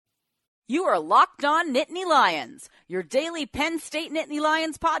You are Locked On Nittany Lions, your daily Penn State Nittany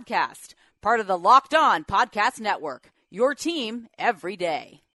Lions podcast, part of the Locked On Podcast Network, your team every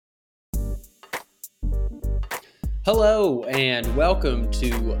day. Hello and welcome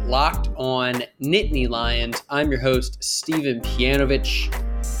to Locked On Nittany Lions. I'm your host, Steven Pianovich.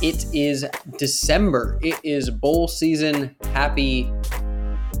 It is December. It is bowl season. Happy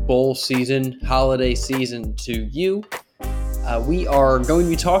bowl season, holiday season to you. We are going to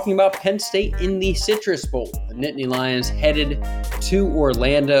be talking about Penn State in the Citrus Bowl. The Nittany Lions headed to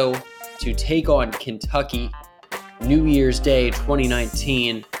Orlando to take on Kentucky New Year's Day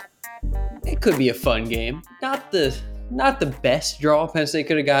 2019. It could be a fun game. Not the best draw Penn State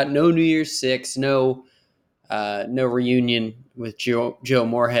could have got. No New Year's Six. No reunion with Joe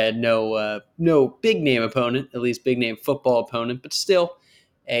Moorhead. No big name opponent. At least big name football opponent. But still,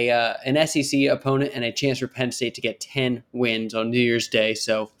 an SEC opponent and a chance for Penn State to get 10 wins on New Year's Day.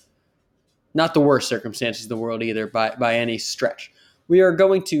 So not the worst circumstances in the world either by any stretch. We are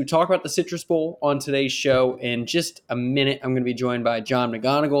going to talk about the Citrus Bowl on today's show in just a minute. I'm going to be joined by John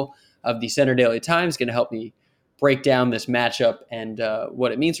McGonigal of the Center Daily Times, going to help me break down this matchup and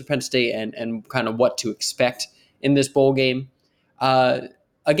what it means for Penn State and kind of what to expect in this bowl game.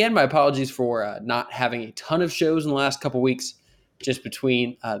 Again, my apologies for not having a ton of shows in the last couple weeks, just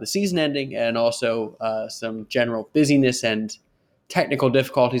between the season ending and also some general busyness and technical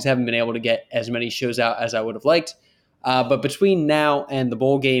difficulties. Haven't been able to get as many shows out as I would have liked. But between now and the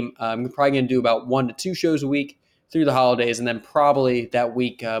bowl game, I'm probably going to do about 1 to 2 shows a week through the holidays, and then probably that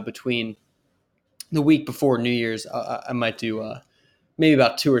week between the week before New Year's, I might do maybe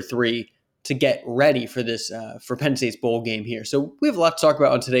about 2 or 3 to get ready for this for Penn State's bowl game here. So we have a lot to talk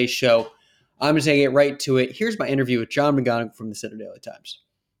about on today's show. I'm going to get right to it. Here's my interview with John McGonigal from the Center Daily Times.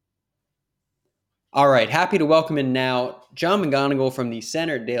 All right, happy to welcome in now John McGonigal from the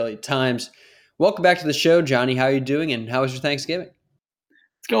Center Daily Times. Welcome back to the show, Johnny. How are you doing, and how was your Thanksgiving?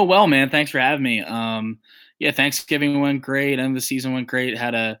 It's going well, man. Thanks for having me. Thanksgiving went great, and the season went great.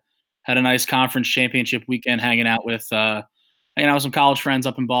 Had a nice conference championship weekend, hanging out with some college friends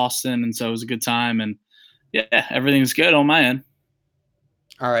up in Boston, and so it was a good time. And yeah, everything's good on my end.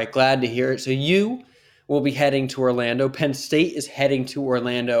 All right, glad to hear it. So you will be heading to Orlando. Penn State is heading to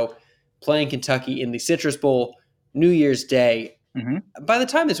Orlando, playing Kentucky in the Citrus Bowl New Year's Day. Mm-hmm. By the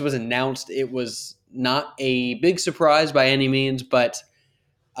time this was announced, it was not a big surprise by any means, but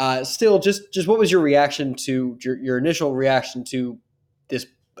still, just what was your reaction to your initial reaction to this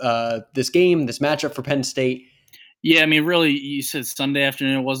game, this matchup for Penn State? Yeah, I mean, really, you said Sunday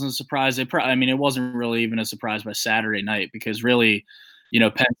afternoon. It wasn't a surprise. It wasn't really even a surprise by Saturday night because really,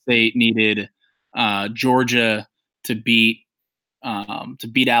 Penn State needed Georgia to beat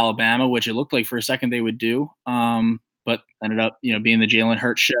Alabama, which it looked like for a second they would do, but ended up being the Jalen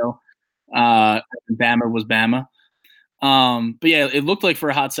Hurts show. Bama was Bama. But yeah, it looked like for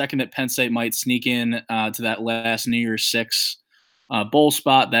a hot second that Penn State might sneak in to that last New Year's Six bowl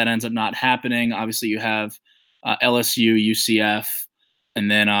spot. That ends up not happening. Obviously, you have LSU, UCF,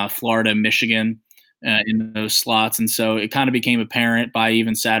 and then Florida, Michigan in those slots. And so it kind of became apparent by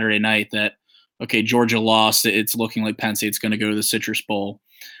even Saturday night that, okay, Georgia lost. It's looking like Penn State's going to go to the Citrus Bowl.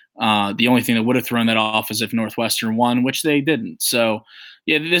 The only thing that would have thrown that off is if Northwestern won, which they didn't. So,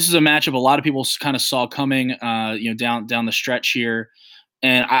 yeah, this is a matchup a lot of people kind of saw coming, down the stretch here.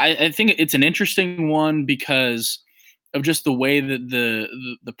 And I think it's an interesting one because of just the way that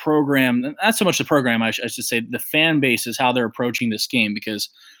the program, not so much the program, I should say, the fan base is how they're approaching this game, because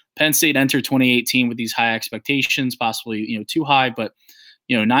Penn State entered 2018 with these high expectations, possibly, too high, but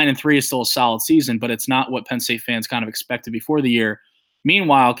 9-3 is still a solid season, but it's not what Penn State fans kind of expected before the year.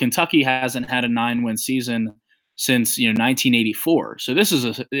 Meanwhile, Kentucky hasn't had a 9-win season since 1984. So this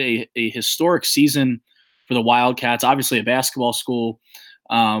is a historic season for the Wildcats. Obviously, a basketball school,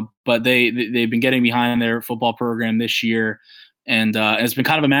 but they've been getting behind their football program this year, and it's been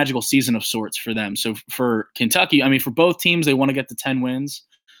kind of a magical season of sorts for them. So for Kentucky, I mean, for both teams, they want to get to 10 wins,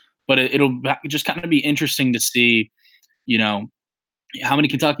 but it'll just kind of be interesting to see, how many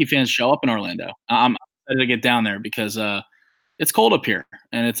Kentucky fans show up in Orlando. I'm excited to get down there because it's cold up here,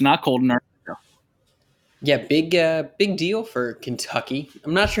 and it's not cold in Orlando. Yeah, big deal for Kentucky.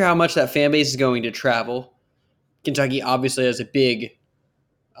 I'm not sure how much that fan base is going to travel. Kentucky obviously has a big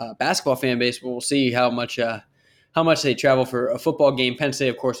basketball fan base, but we'll see how much they travel for a football game. Penn State,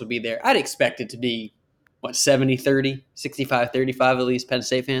 of course, will be there. I'd expect it to be, 70-30, 65-35 at least, Penn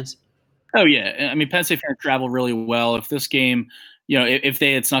State fans? Oh, yeah. I mean, Penn State fans travel really well. If this game, if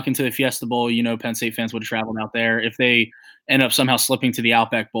they had snuck into the Fiesta Bowl, Penn State fans would have traveled out there. If they end up somehow slipping to the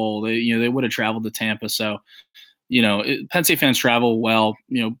Outback Bowl, they would have traveled to Tampa. So, Penn State fans travel well,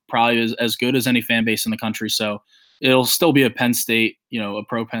 probably as good as any fan base in the country. So it'll still be a Penn State, a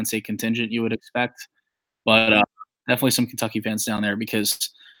pro Penn State contingent you would expect. But definitely some Kentucky fans down there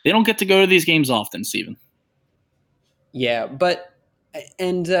because they don't get to go to these games often, Stephen. Yeah,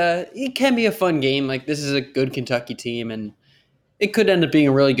 and it can be a fun game. Like, this is a good Kentucky team, and it could end up being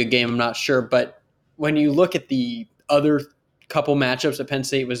a really good game. I'm not sure. But when you look at the other couple matchups that Penn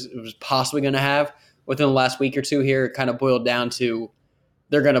State was possibly going to have within the last week or two here, it kind of boiled down to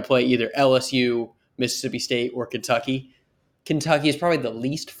they're going to play either LSU, Mississippi State, or Kentucky. Kentucky is probably the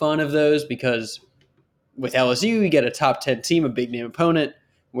least fun of those because with LSU, you get a top 10 team, a big-name opponent.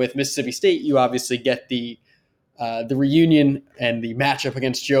 With Mississippi State, you obviously get the reunion and the matchup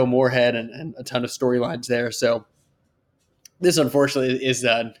against Joe Moorhead and a ton of storylines there. So this, unfortunately, is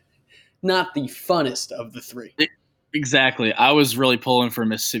not the funnest of the three. Exactly. I was really pulling for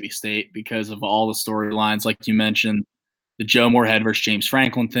Mississippi State because of all the storylines, like you mentioned, the Joe Moorhead versus James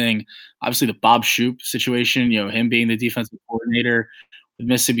Franklin thing, obviously the Bob Shoop situation, him being the defensive coordinator with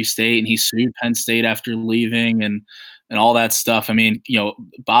Mississippi State, and he sued Penn State after leaving and all that stuff. I mean,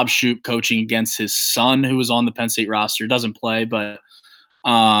 Bob Shoop coaching against his son who was on the Penn State roster, doesn't play, but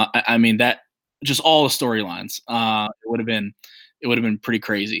I mean, that just all the storylines, it would have been pretty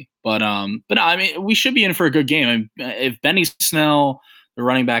crazy. But no, I mean, we should be in for a good game. I mean, if Benny Snell, the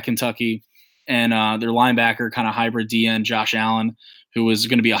running back Kentucky, and their linebacker kind of hybrid DN Josh Allen, who was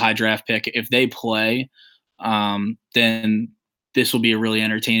going to be a high draft pick, if they play, then this will be a really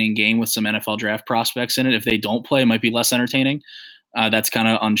entertaining game with some NFL draft prospects in it. If they don't play, it might be less entertaining. That's kind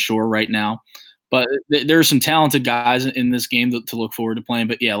of unsure right now. But there are some talented guys in this game to look forward to playing.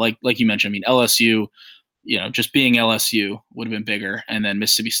 But yeah, like you mentioned, I mean, LSU, just being LSU would have been bigger, and then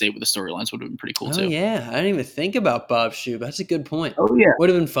Mississippi State with the storylines would have been pretty cool too. Oh yeah, I didn't even think about Bob Shoop. That's a good point. Oh yeah, would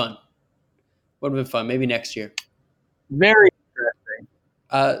have been fun. Maybe next year. Very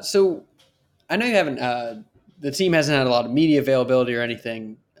interesting. So I know you haven't. The team hasn't had a lot of media availability or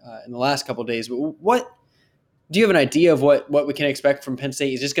anything in the last couple of days. But what do you have an idea of what we can expect from Penn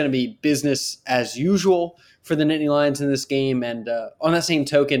State? Is this going to be business as usual for the Nittany Lions in this game? And on that same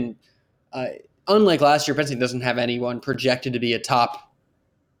token, unlike last year, Penn State doesn't have anyone projected to be a top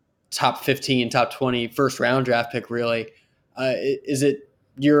 15, top 20 first round draft pick. Really, is it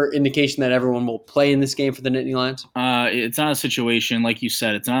your indication that everyone will play in this game for the Nittany Lions? It's not a situation like you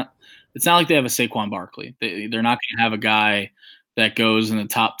said. It's not like they have a Saquon Barkley. They're not going to have a guy that goes in the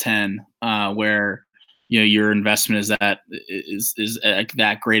top 10 where your investment is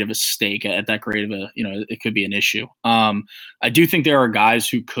that great of a stake, at that great of a it could be an issue. I do think there are guys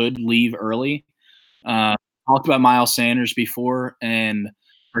who could leave early. Talked about Miles Sanders before, and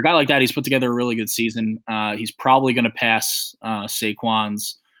for a guy like that, he's put together a really good season. He's probably going to pass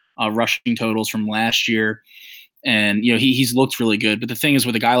Saquon's rushing totals from last year. And, he's looked really good. But the thing is,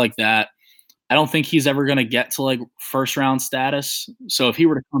 with a guy like that, I don't think he's ever going to get to, like, first-round status. So if he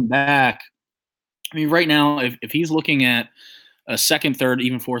were to come back, I mean, right now, if he's looking at a second, third,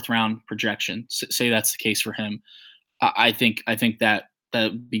 even fourth-round projection, say that's the case for him, I think that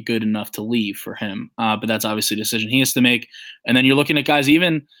would be good enough to leave for him. But that's obviously a decision he has to make. And then you're looking at guys,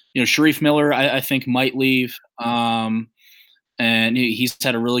 even, Sharif Miller, I think might leave. And he's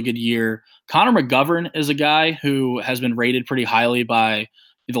had a really good year. Connor McGovern is a guy who has been rated pretty highly by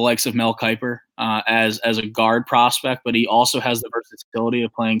the likes of Mel Kiper as a guard prospect, but he also has the versatility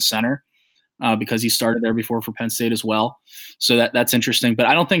of playing center because he started there before for Penn State as well. So that's interesting. But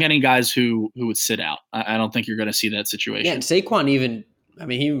I don't think any guys who would sit out. I don't think you're going to see that situation. Yeah, and Saquon he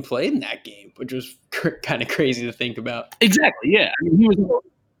even played in that game, which was kind of crazy to think about. Exactly, yeah. I mean,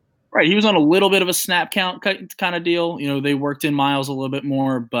 he was on a little bit of a snap count kind of deal. They worked in Miles a little bit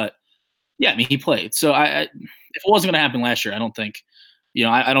more, but yeah, I mean, he played. So if it wasn't going to happen last year, I don't think,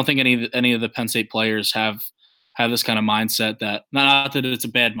 I don't think any of the Penn State players have this kind of mindset that, not that it's a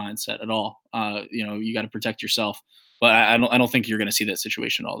bad mindset at all. You got to protect yourself, but I don't think you're going to see that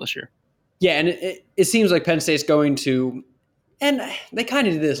situation at all this year. Yeah, and it seems like Penn State's going to, and they kind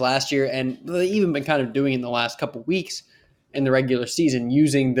of did this last year, and they've even been kind of doing it in the last couple weeks in the regular season,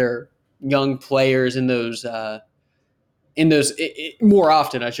 using their young players in those more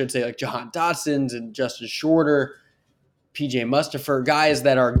often, I should say, like Jahan Dotson's and Justin Shorter, PJ Mustipher, guys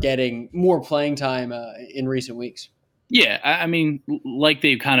that are getting more playing time in recent weeks. Yeah, I mean, like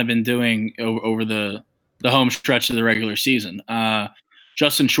they've kind of been doing over the home stretch of the regular season.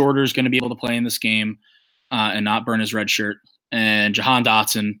 Justin Shorter is going to be able to play in this game and not burn his red shirt. And Jahan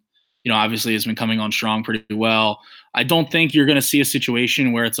Dotson, obviously has been coming on strong pretty well. I don't think you're going to see a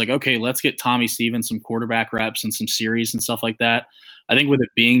situation where it's like, okay, let's get Tommy Stevens some quarterback reps and some series and stuff like that. I think with it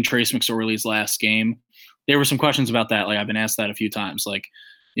being Trace McSorley's last game, there were some questions about that. Like I've been asked that a few times. Like,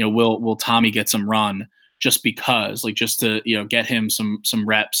 will Tommy get some run just because, like, just to get him some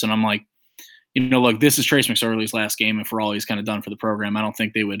reps? And I'm like, look, this is Trace McSorley's last game, and for all he's kind of done for the program, I don't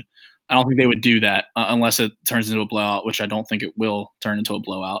think they would do that unless it turns into a blowout, which I don't think it will turn into a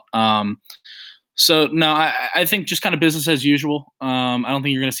blowout. So no, I think just kind of business as usual. I don't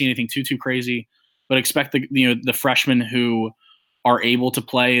think you're going to see anything too crazy, but expect the freshmen who are able to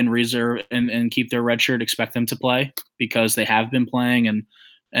play in reserve and keep their red shirt, expect them to play because they have been playing,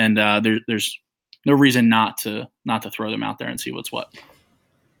 and there's no reason not to throw them out there and see what's what.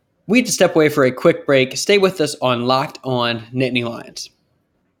 We have to step away for a quick break. Stay with us on Locked On Nittany Lions.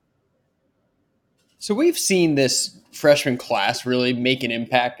 So we've seen this freshman class really make an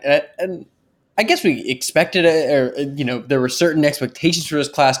impact, and I guess we expected it, there were certain expectations for this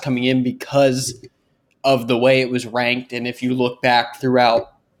class coming in because of the way it was ranked. And if you look back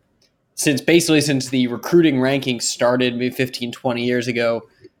throughout, since the recruiting rankings started maybe 15, 20 years ago,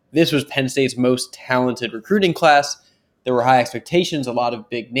 this was Penn State's most talented recruiting class. There were high expectations, a lot of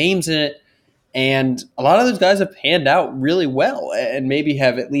big names in it, and a lot of those guys have panned out really well and maybe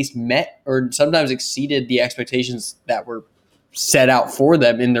have at least met or sometimes exceeded the expectations that were set out for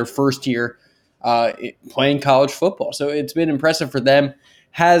them in their first year playing college football. So it's been impressive for them.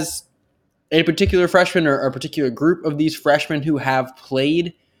 Has a particular freshman or a particular group of these freshmen who have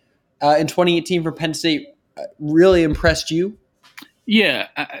played in 2018 for Penn State really impressed you? Yeah.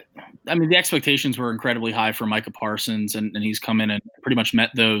 I mean, the expectations were incredibly high for Micah Parsons, and he's come in and pretty much met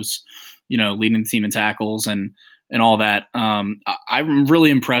those, leading the team in tackles and all that. I'm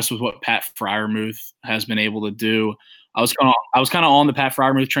really impressed with what Pat Freiermuth has been able to do. I was kind of on the Pat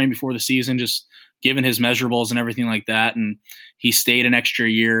Freiermuth train before the season, just given his measurables and everything like that. And he stayed an extra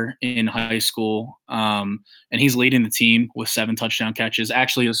year in high school, and he's leading the team with 7 touchdown catches.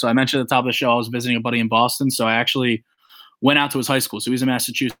 Actually, so I mentioned at the top of the show, I was visiting a buddy in Boston, so I actually went out to his high school. So he's a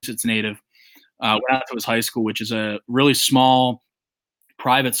Massachusetts native. Went out to his high school, which is a really small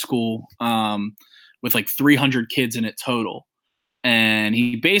private school with like 300 kids in it total. And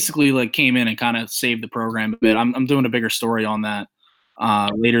he basically came in and kind of saved the program a bit. I'm doing a bigger story on that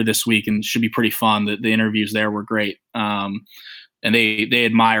later this week, and should be pretty fun. The interviews there were great, and they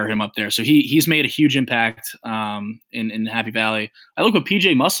admire him up there. So he's made a huge impact in Happy Valley. I look what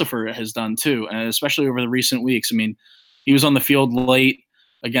PJ Mustipher has done too, and especially over the recent weeks. I mean, he was on the field late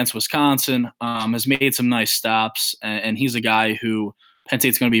against Wisconsin, has made some nice stops, and he's a guy who Penn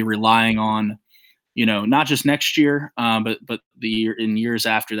State's going to be relying on, not just next year, but in years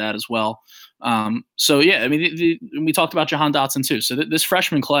after that as well. So yeah, I mean, we talked about Jahan Dotson too. So this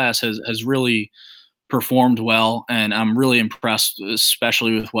freshman class has really performed well, and I'm really impressed,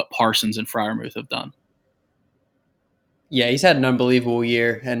 especially with what Parsons and Freiermuth have done. Yeah, he's had an unbelievable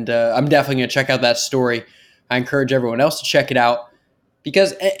year, and I'm definitely going to check out that story. I encourage everyone else to check it out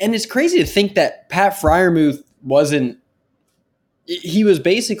because, and it's crazy to think that Pat Freiermuth he was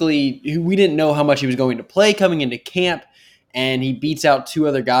basically, we didn't know how much he was going to play coming into camp, and he beats out 2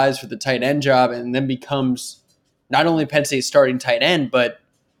 other guys for the tight end job and then becomes not only Penn State's starting tight end, but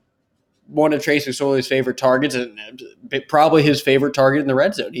one of Trace McSorley's favorite targets and probably his favorite target in the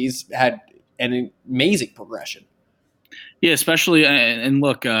red zone. He's had an amazing progression. Yeah, especially, and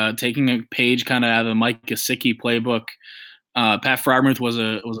look, taking a page kind of out of the Mike Gesicki playbook, Pat Freiermuth was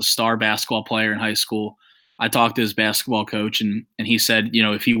a star basketball player in high school. I talked to his basketball coach, and he said,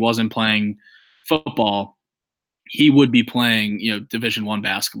 if he wasn't playing football, he would be playing, Division I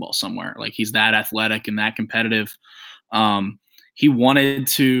basketball somewhere. Like, he's that athletic and that competitive. He wanted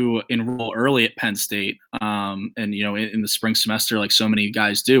to enroll early at Penn State, and in the spring semester, like so many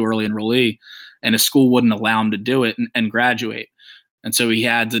guys do, early enrollee, and his school wouldn't allow him to do it and graduate. And so he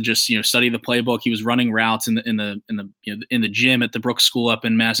had to just study the playbook. He was running routes in the gym at the Brooks School up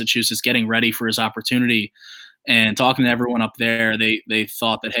in Massachusetts, getting ready for his opportunity, and talking to everyone up there. They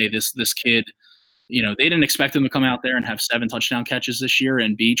thought that, hey, this kid, they didn't expect him to come out there and have 7 touchdown catches this year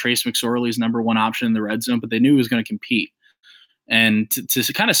and be Trace McSorley's number 1 option in the red zone, but they knew he was going to compete. And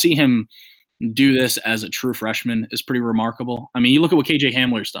to kind of see him do this as a true freshman is pretty remarkable. I mean, you look at what KJ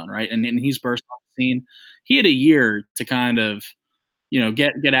Hamler's done, right? And he's burst on the scene. He had a year to kind of,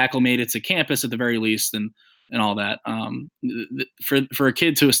 get acclimated to campus at the very least and all that. For a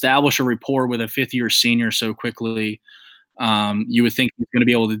kid to establish a rapport with a 5th-year senior so quickly, you would think he's going to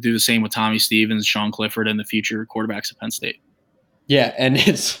be able to do the same with Tommy Stevens, Sean Clifford, and the future quarterbacks at Penn State. Yeah, and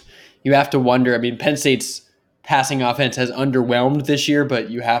you have to wonder. I mean, Penn State's passing offense has underwhelmed this year,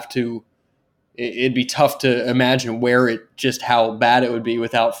 but it'd be tough to imagine how bad it would be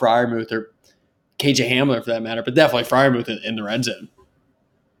without Freiermuth or KJ Hamler for that matter, but definitely Freiermuth in the red zone.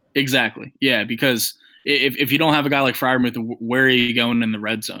 Exactly. Yeah, because if you don't have a guy like Freiermuth, where are you going in the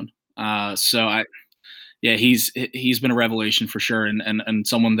red zone? He's been a revelation for sure, and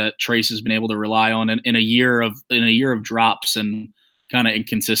someone that Trace has been able to rely on in a year of drops and kind of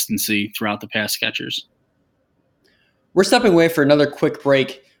inconsistency throughout the pass catchers. We're stepping away for another quick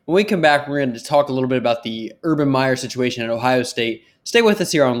break. When we come back, we're going to talk a little bit about the Urban Meyer situation at Ohio State. Stay with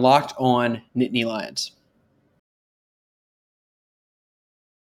us here on Locked On Nittany Lions.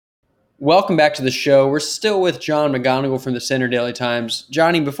 Welcome back to the show. We're still with John McGonigal from the Center Daily Times.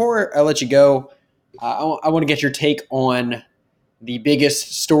 Johnny, before I let you go, I want to get your take on the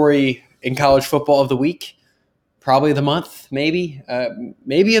biggest story in college football of the week, probably the month, maybe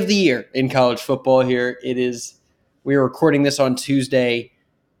of the year in college football here. We are recording this on Tuesday,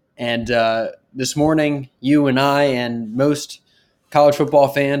 and this morning, you and I and most college football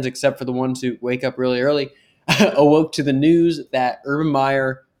fans, except for the ones who wake up really early, awoke to the news that Urban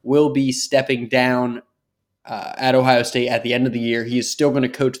Meyer will be stepping down at Ohio State at the end of the year. He is still going to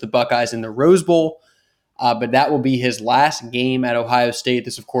coach the Buckeyes in the Rose Bowl, but that will be his last game at Ohio State.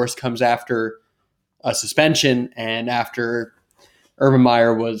 This, of course, comes after a suspension and after Urban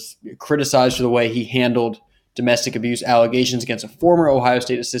Meyer was criticized for the way he handled domestic abuse allegations against a former Ohio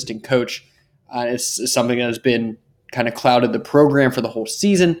State assistant coach. It's something that has been kind of clouded the program for the whole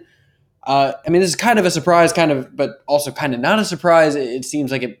season. This is kind of a surprise, but also kind of not a surprise. It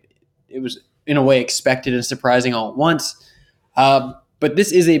seems like it was, in a way, expected and surprising all at once. But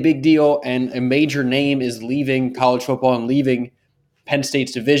this is a big deal, and a major name is leaving college football and leaving Penn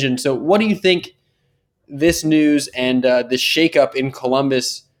State's division. So what do you think this news and this shakeup in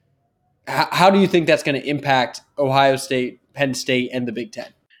Columbus, how do you think that's going to impact Ohio State, Penn State, and the Big Ten?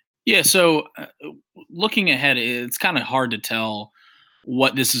 Yeah, so looking ahead, it's kind of hard to tell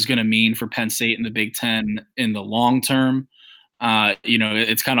what this is going to mean for Penn State and the Big Ten in the long term.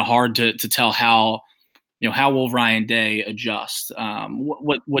 It's kind of hard to tell how will Ryan Day adjust.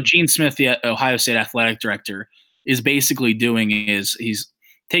 What Gene Smith, the Ohio State athletic director, is basically doing is he's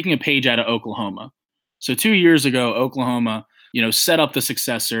taking a page out of Oklahoma. So 2 years ago, Oklahoma, set up the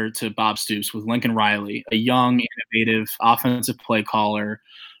successor to Bob Stoops with Lincoln Riley, a young, innovative offensive play caller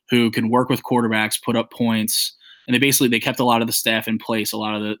who can work with quarterbacks, put up points. And they kept a lot of the staff in place, a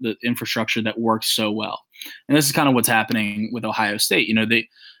lot of the infrastructure that works so well. And this is kind of what's happening with Ohio State.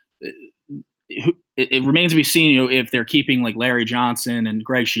 It remains to be seen, if they're keeping like Larry Johnson and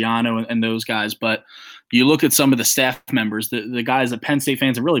Greg Schiano and those guys. But you look at some of the staff members, the guys that Penn State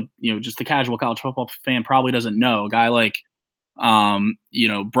fans and really, just the casual college football fan probably doesn't know. A guy like, Brian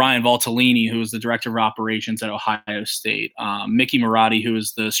Valtellini, who is the director of operations at Ohio State, Mickey Marotti, who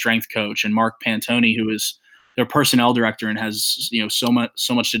is the strength coach, and Mark Pantoni, who is their personnel director and has so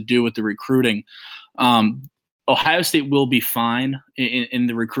much to do with the recruiting. Ohio State will be fine in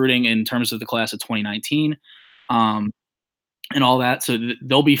the recruiting in terms of the class of 2019 and all that. So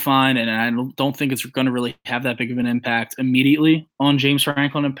they'll be fine, and I don't think it's going to really have that big of an impact immediately on James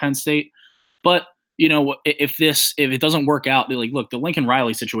Franklin and Penn State. But if it doesn't work out, look, the Lincoln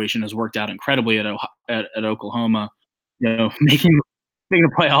Riley situation has worked out incredibly at Oklahoma, making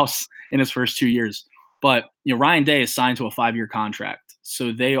the playoffs in his first 2 years. But Ryan Day is signed to a 5-year contract,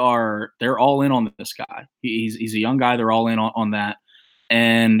 so they're all in on this guy. He's a young guy. They're all in on that.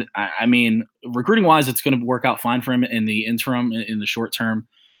 And recruiting wise, it's going to work out fine for him in the interim, in the short term.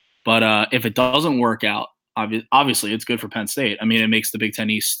 But if it doesn't work out, obviously it's good for Penn State. It makes the Big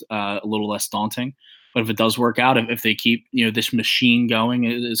Ten East a little less daunting. But if it does work out, if they keep this machine going,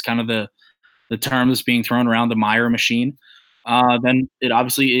 is kind of the term that's being thrown around, the Meyer machine. Then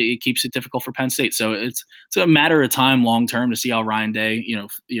it keeps it difficult for Penn State. So it's a matter of time, long term, to see how Ryan Day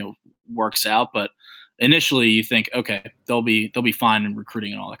works out. But initially, you think, okay, they'll be fine in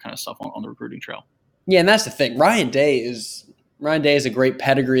recruiting and all that kind of stuff on the recruiting trail. Yeah, and that's the thing. Ryan Day is a great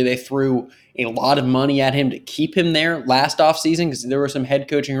pedigree. They threw a lot of money at him to keep him there last offseason because there were some head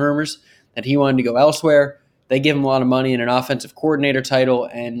coaching rumors that he wanted to go elsewhere. They give him a lot of money and an offensive coordinator title,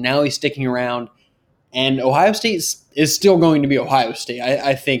 and now he's sticking around. And Ohio State is still going to be Ohio State.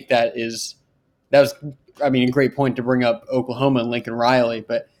 I think that was a great point to bring up Oklahoma and Lincoln Riley,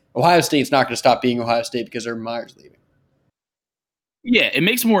 but Ohio State's not going to stop being Ohio State because Urban Meyer's leaving. Yeah, it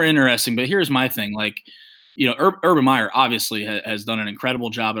makes it more interesting, but here's my thing. Urban Meyer obviously has done an incredible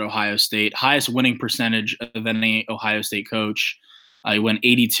job at Ohio State, highest winning percentage of any Ohio State coach. He went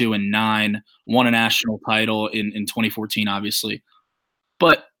 82-9, won a national title in 2014, obviously.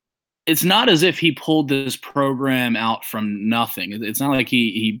 But it's not as if he pulled this program out from nothing. It's not like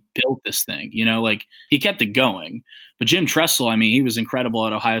he built this thing, he kept it going. But Jim Tressel, he was incredible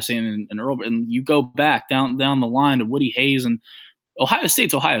at Ohio State and you go back down the line to Woody Hayes, and Ohio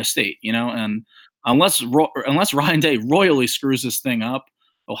State's Ohio State, and unless Ryan Day royally screws this thing up,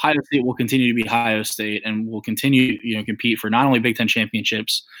 Ohio State will continue to be Ohio State and will continue, compete for not only Big Ten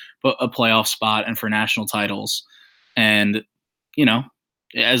championships, but a playoff spot and for national titles. And,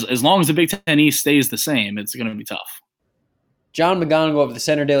 as long as the Big Ten East stays the same, it's going to be tough. John McGonigal of the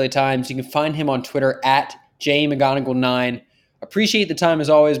Center Daily Times. You can find him on Twitter at jmcgonigal9. Appreciate the time as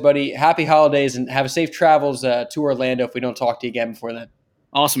always, buddy. Happy holidays and have safe travels to Orlando if we don't talk to you again before then.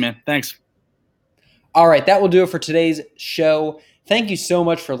 Awesome, man. Thanks. All right, that will do it for today's show. Thank you so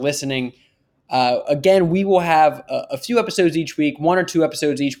much for listening. Again, we will have a few episodes each week, 1 or 2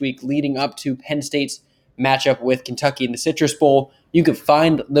 episodes each week leading up to Penn State's matchup with Kentucky in the Citrus Bowl. You can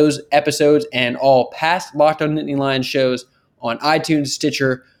find those episodes and all past Locked On Nittany Lions shows on iTunes,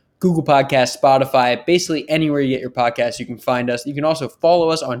 Stitcher, Google Podcasts, Spotify, basically anywhere you get your podcasts, you can find us. You can also follow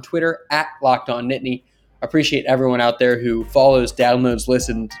us on Twitter at Locked On Nittany. I appreciate everyone out there who follows, downloads,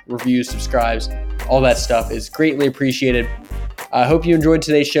 listens, reviews, subscribes. All that stuff is greatly appreciated. I hope you enjoyed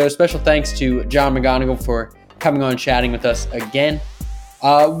today's show. Special thanks to John McGonigal for coming on and chatting with us again.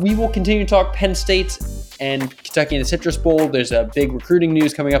 We will continue to talk Penn State and Kentucky in the Citrus Bowl. There's a big recruiting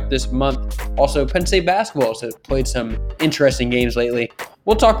news coming up this month. Also, Penn State basketball has played some interesting games lately.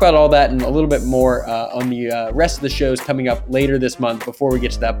 We'll talk about all that and a little bit more on the rest of the shows coming up later this month before we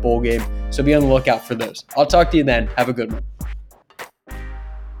get to that bowl game. So be on the lookout for those. I'll talk to you then. Have a good one.